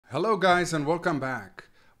Hello guys and welcome back.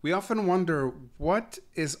 We often wonder, what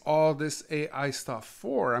is all this AI stuff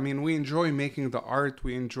for? I mean, we enjoy making the art,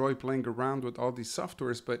 we enjoy playing around with all these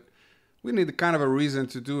softwares, but we need kind of a reason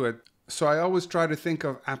to do it. So I always try to think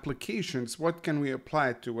of applications. What can we apply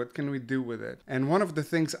it to? What can we do with it? And one of the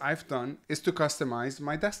things I've done is to customize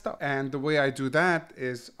my desktop. And the way I do that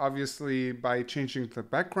is obviously by changing the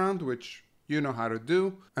background, which you know how to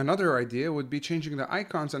do. Another idea would be changing the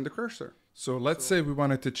icons and the cursor. So let's say we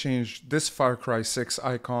wanted to change this Far Cry 6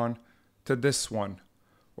 icon to this one,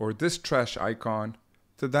 or this trash icon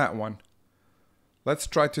to that one. Let's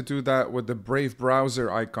try to do that with the Brave browser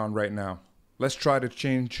icon right now. Let's try to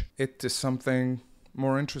change it to something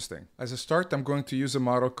more interesting. As a start, I'm going to use a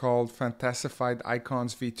model called Fantasified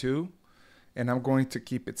Icons V2, and I'm going to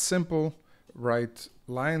keep it simple. Write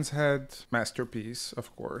lion's head, masterpiece,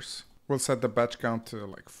 of course. We'll set the batch count to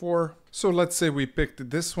like 4. So let's say we picked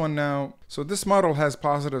this one now. So this model has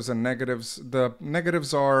positives and negatives. The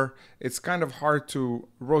negatives are, it's kind of hard to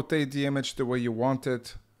rotate the image the way you want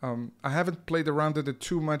it. I haven't played around with it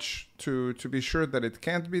too much to be sure that it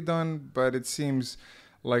can't be done, but it seems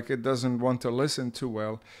like it doesn't want to listen too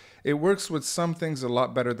well. It works with some things a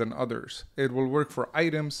lot better than others. It will work for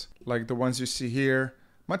items, like the ones you see here,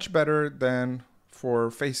 much better than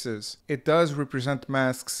for faces. It does represent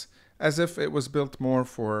masks, as if it was built more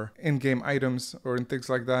for in-game items or in things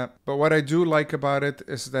like that. But what I do like about it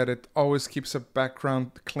is that it always keeps a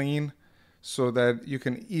background clean so that you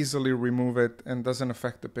can easily remove it and doesn't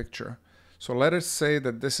affect the picture. So let us say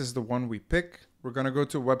that this is the one we pick. We're gonna go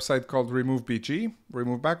to a website called Remove BG,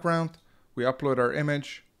 remove background. We upload our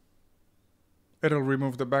image. It'll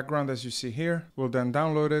remove the background as you see here. We'll then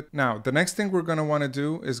download it. Now, the next thing we're gonna wanna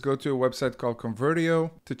do is go to a website called Convertio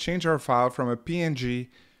to change our file from a PNG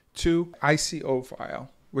to ICO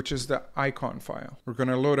file, which is the icon file. We're going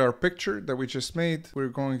to load our picture that we just made. We're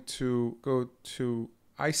going to go to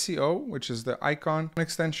ICO, which is the icon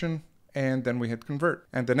extension, and then we hit convert.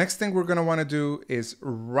 And the next thing we're going to want to do is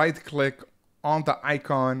right click on the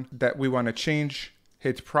icon that we want to change,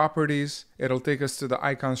 hit properties. It'll take us to the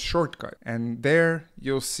icons shortcut, and there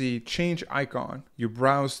you'll see change icon. You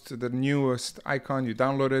browse to the newest icon you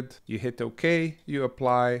downloaded, you hit OK, you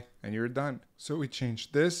apply, and you're done. So we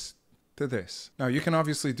change this to this. Now you can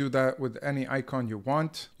obviously do that with any icon you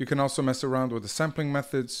want. You can also mess around with the sampling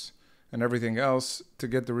methods and everything else to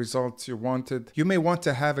get the results you wanted. You may want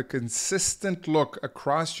to have a consistent look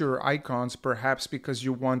across your icons, perhaps because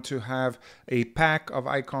you want to have a pack of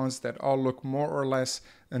icons that all look more or less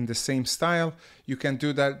in the same style. You can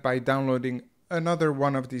do that by downloading another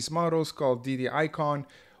one of these models called DD Icon,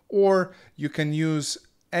 or you can use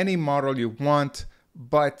any model you want,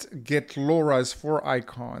 but get LoRa's for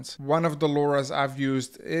icons. One of the LoRa's I've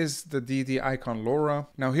used is the DD Icon LoRa.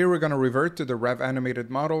 Now here we're going to revert to the Rev animated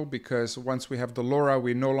model, because once we have the LoRa,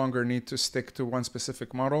 we no longer need to stick to one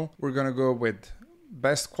specific model. We're going to go with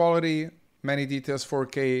best quality, many details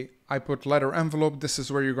 4K. I put letter envelope. This is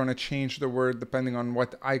where you're going to change the word depending on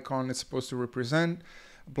what icon it's supposed to represent.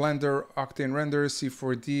 Blender, Octane Render,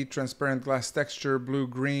 C4D, transparent glass texture, blue,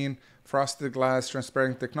 green, frosted glass,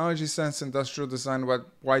 transparent technology sense, industrial design,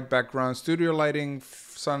 white background, studio lighting,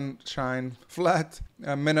 sunshine, flat,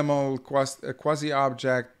 minimal, quasi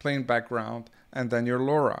object, plain background, and then your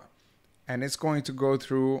LoRa. And it's going to go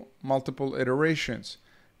through multiple iterations.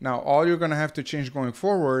 Now, all you're going to have to change going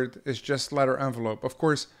forward is just letter envelope. Of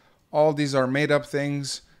course, all these are made up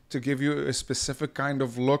things to give you a specific kind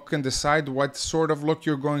of look and decide what sort of look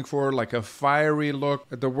you're going for, like a fiery look.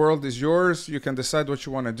 The world is yours. You can decide what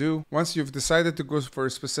you want to do. Once you've decided to go for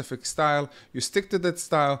a specific style, you stick to that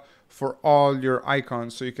style for all your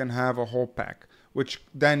icons so you can have a whole pack, which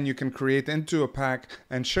then you can create into a pack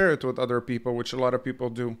and share it with other people, which a lot of people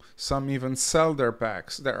do. Some even sell their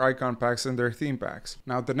packs, their icon packs and their theme packs.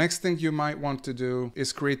 Now, the next thing you might want to do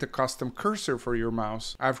is create a custom cursor for your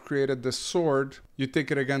mouse. I've created this sword. You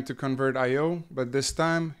take it again to convert IO, but this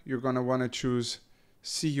time you're going to want to choose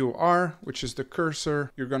CUR, which is the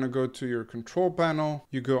cursor. You're going to go to your control panel,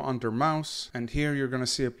 you go under mouse, and here you're going to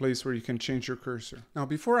see a place where you can change your cursor. Now,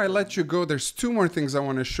 before I let you go, there's two more things I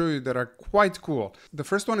want to show you that are quite cool. The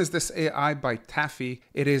first one is this AI by Tafi.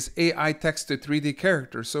 It is AI text to 3D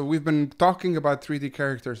characters. So we've been talking about 3D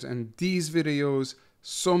characters in these videos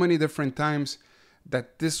so many different times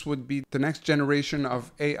that this would be the next generation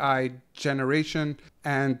of AI generation,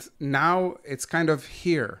 and now it's kind of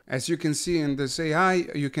here. As you can see in this AI,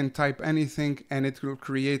 you can type anything and it will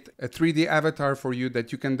create a 3D avatar for you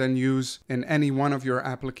that you can then use in any one of your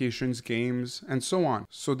applications, games, and so on.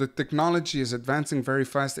 So the technology is advancing very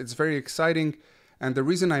fast. It's very exciting, and the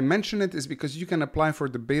reason I mention it is because you can apply for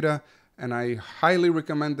the beta and I highly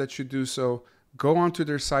recommend that you do so. Go onto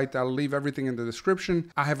their site. I'll leave everything in the description.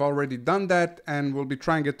 I have already done that, and we'll be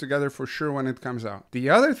trying it together for sure when it comes out. The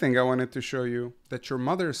other thing I wanted to show you that your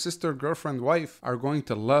mother, sister, girlfriend, wife are going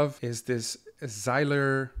to love is this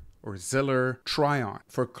Ziller try-on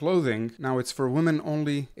for clothing. Now it's for women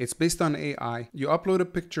only. It's based on AI. You upload a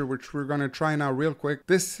picture, which we're going to try now real quick.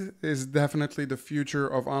 This is definitely the future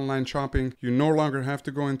of online shopping. You no longer have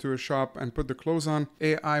to go into a shop and put the clothes on.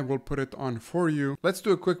 AI will put it on for you. Let's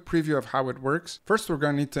do a quick preview of how it works. First, we're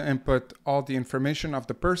going to need to input all the information of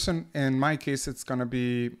the person. In my case, it's going to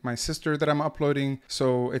be my sister that I'm uploading.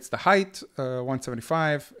 So it's the height,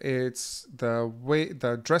 175. It's the weight,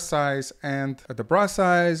 the dress size, and the bra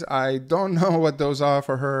size. I don't know what those are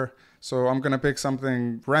for her, so I'm gonna pick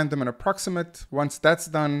something random and approximate. Once that's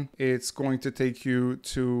done, it's going to take you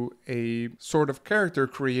to a sort of character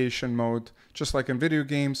creation mode, just like in video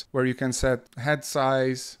games, where you can set head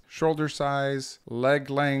size, shoulder size, leg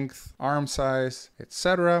length, arm size,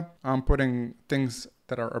 etc. I'm putting things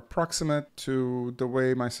that are approximate to the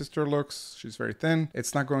way my sister looks. She's very thin.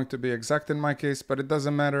 It's not going to be exact in my case, but it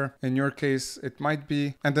doesn't matter. In your case, it might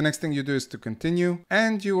be. And the next thing you do is to continue,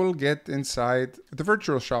 and you will get inside the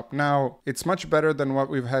virtual shop. Now, it's much better than what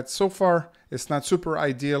we've had so far. It's not super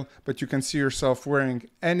ideal, but you can see yourself wearing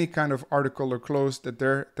any kind of article or clothes that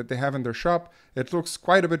they have in their shop. It looks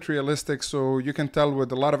quite a bit realistic, so you can tell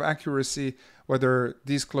with a lot of accuracy whether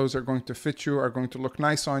these clothes are going to fit you, are going to look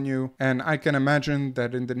nice on you. And I can imagine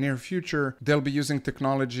that in the near future, they'll be using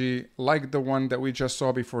technology like the one that we just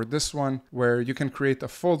saw before this one, where you can create a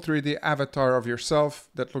full 3D avatar of yourself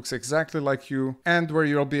that looks exactly like you, and where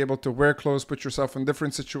you'll be able to wear clothes, put yourself in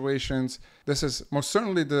different situations. This is most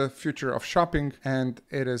certainly the future of shopping, and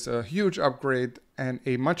it is a huge upgrade and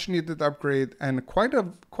a much needed upgrade, and quite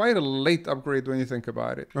a late upgrade when you think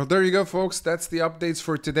about it. Well, there you go, folks. That's the updates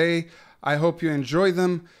for today. I hope you enjoy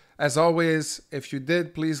them. As always, if you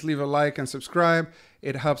did, please leave a like and subscribe.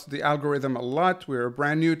 It helps the algorithm a lot. We're a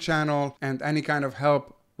brand new channel, and any kind of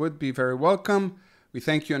help would be very welcome. We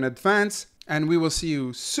thank you in advance, and we will see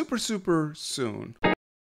you super soon.